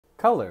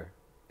Color.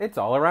 It's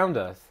all around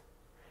us.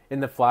 In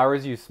the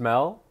flowers you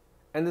smell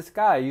and the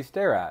sky you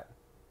stare at.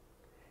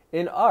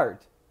 In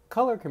art,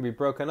 color can be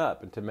broken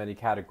up into many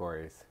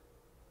categories.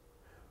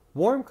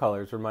 Warm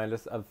colors remind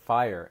us of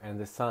fire and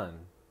the sun.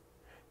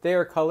 They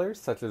are colors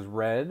such as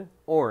red,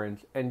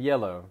 orange, and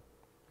yellow.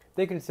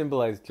 They can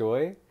symbolize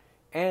joy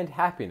and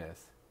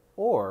happiness,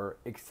 or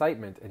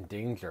excitement and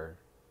danger.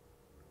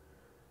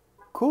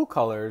 Cool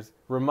colors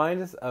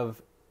remind us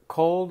of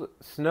cold,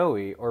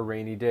 snowy, or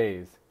rainy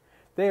days.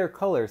 They are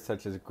colors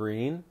such as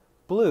green,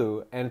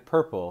 blue, and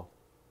purple.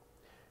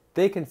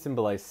 They can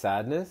symbolize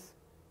sadness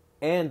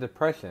and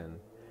depression,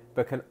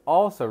 but can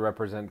also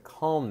represent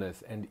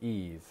calmness and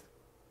ease.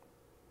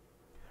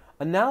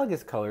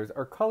 Analogous colors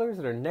are colors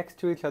that are next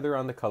to each other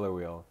on the color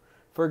wheel.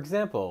 For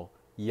example,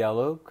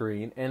 yellow,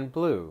 green, and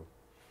blue,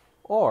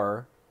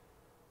 or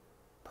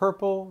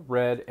purple,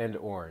 red, and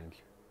orange.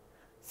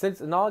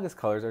 Since analogous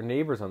colors are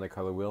neighbors on the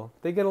color wheel,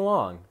 they get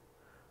along.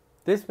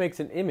 This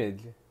makes an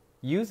image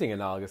using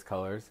analogous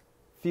colors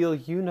feel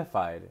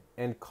unified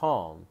and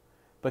calm,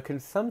 but can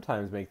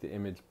sometimes make the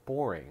image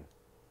boring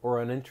or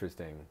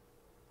uninteresting.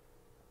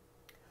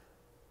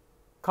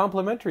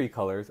 Complementary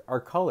colors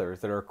are colors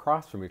that are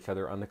across from each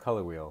other on the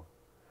color wheel.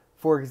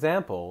 For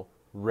example,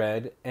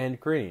 red and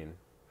green,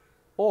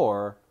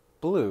 or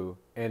blue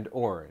and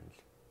orange.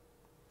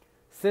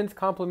 Since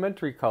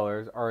complementary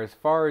colors are as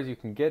far as you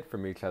can get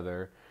from each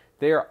other,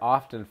 they are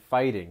often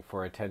fighting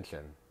for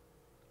attention.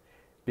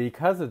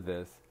 Because of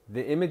this,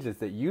 the images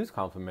that use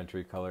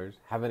complementary colors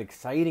have an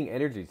exciting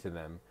energy to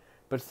them,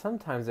 but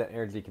sometimes that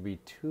energy can be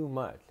too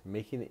much,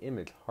 making the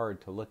image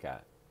hard to look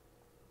at.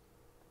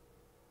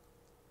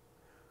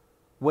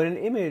 When an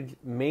image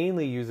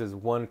mainly uses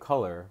one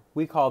color,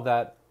 we call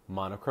that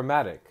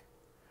monochromatic.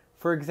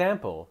 For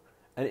example,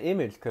 an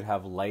image could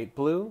have light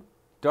blue,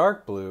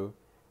 dark blue,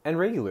 and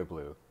regular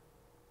blue.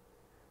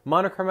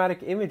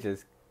 Monochromatic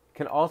images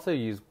can also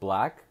use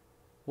black,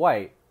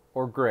 white,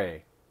 or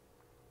gray.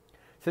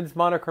 Since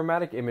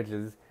monochromatic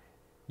images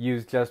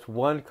use just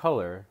one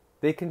color,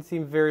 they can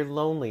seem very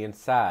lonely and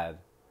sad,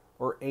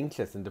 or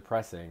anxious and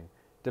depressing,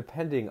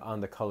 depending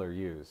on the color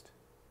used.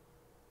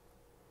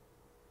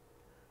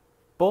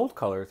 Bold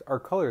colors are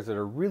colors that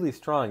are really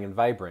strong and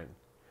vibrant.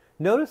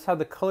 Notice how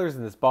the colors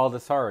in this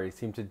Baldessari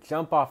seem to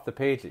jump off the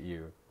page at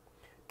you.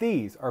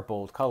 These are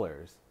bold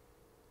colors.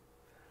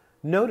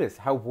 Notice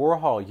how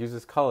Warhol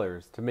uses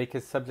colors to make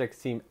his subjects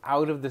seem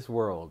out of this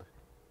world.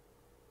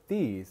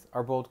 These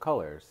are bold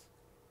colors.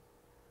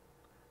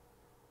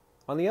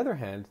 On the other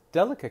hand,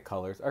 delicate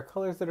colors are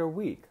colors that are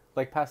weak,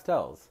 like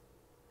pastels.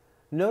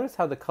 Notice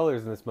how the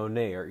colors in this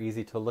Monet are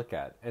easy to look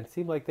at and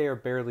seem like they are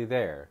barely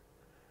there.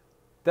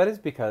 That is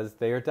because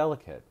they are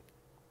delicate.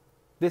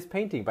 This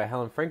painting by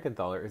Helen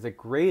Frankenthaler is a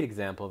great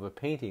example of a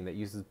painting that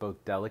uses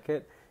both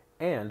delicate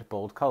and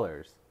bold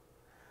colors.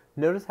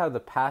 Notice how the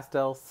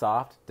pastel,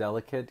 soft,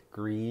 delicate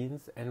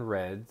greens and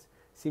reds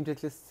seem to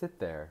just sit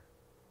there.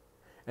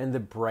 And the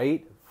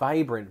bright,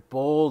 vibrant,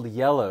 bold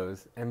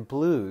yellows and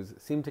blues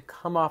seem to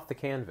come off the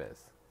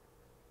canvas.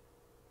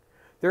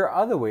 There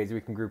are other ways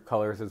we can group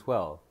colors as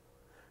well.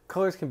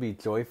 Colors can be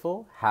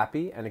joyful,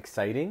 happy, and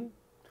exciting,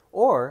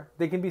 or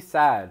they can be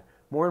sad,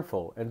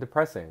 mournful, and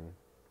depressing.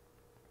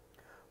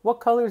 What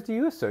colors do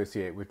you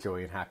associate with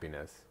joy and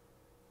happiness?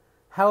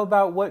 How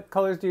about what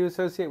colors do you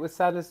associate with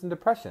sadness and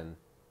depression?